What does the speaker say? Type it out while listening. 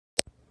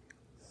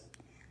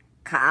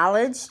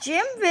College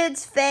Gym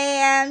Vids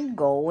fan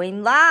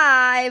going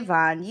live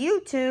on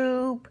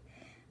YouTube.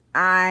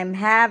 I'm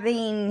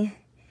having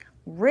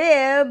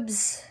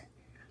ribs,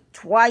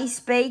 twice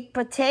baked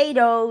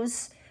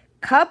potatoes,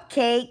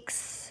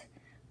 cupcakes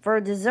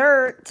for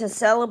dessert to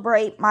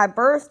celebrate my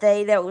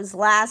birthday that was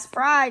last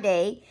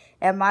Friday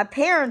at my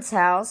parents'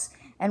 house.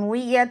 And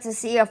we get to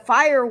see a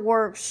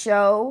fireworks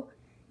show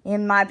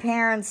in my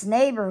parents'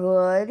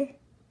 neighborhood.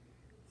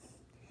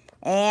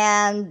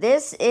 And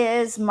this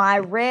is my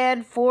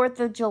red 4th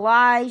of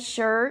July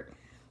shirt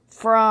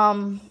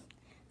from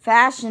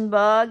Fashion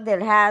Bug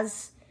that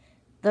has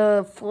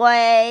the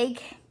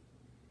flag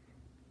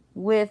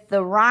with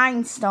the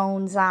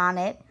rhinestones on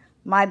it.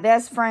 My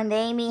best friend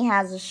Amy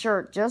has a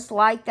shirt just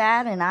like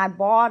that, and I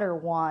bought her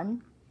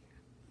one.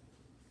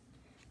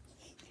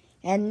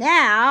 And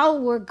now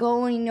we're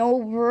going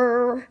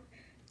over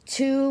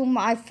to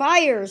my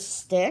Fire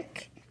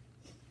Stick,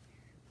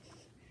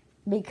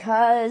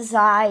 because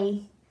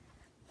I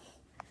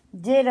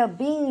did a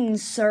Bing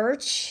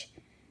search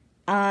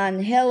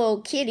on Hello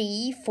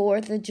Kitty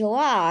 4th of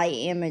July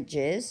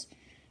images.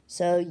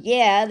 So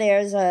yeah,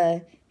 there's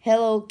a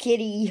Hello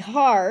Kitty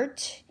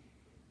heart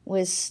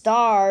with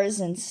stars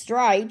and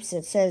stripes.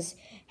 It says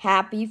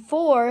Happy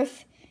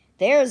 4th.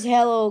 There's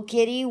Hello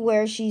Kitty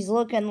where she's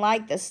looking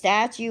like the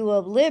Statue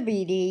of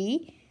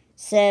Liberty.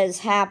 Says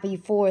Happy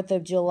 4th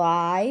of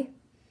July.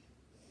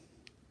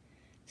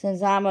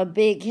 Since I'm a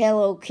big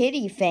Hello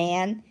Kitty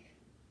fan,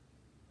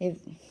 if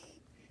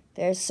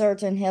there's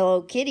certain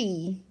Hello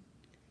Kitty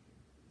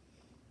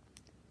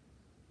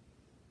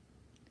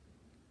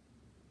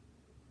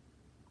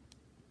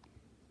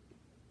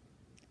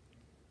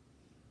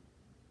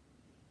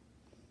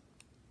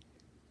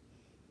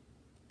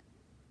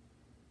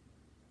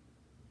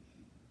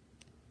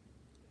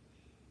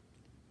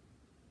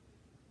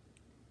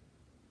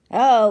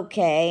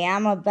Okay,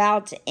 I'm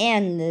about to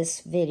end this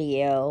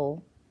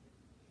video.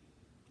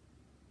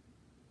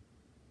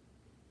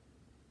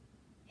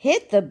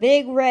 Hit the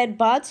big red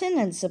button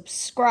and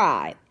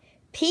subscribe.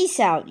 Peace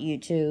out,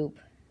 YouTube.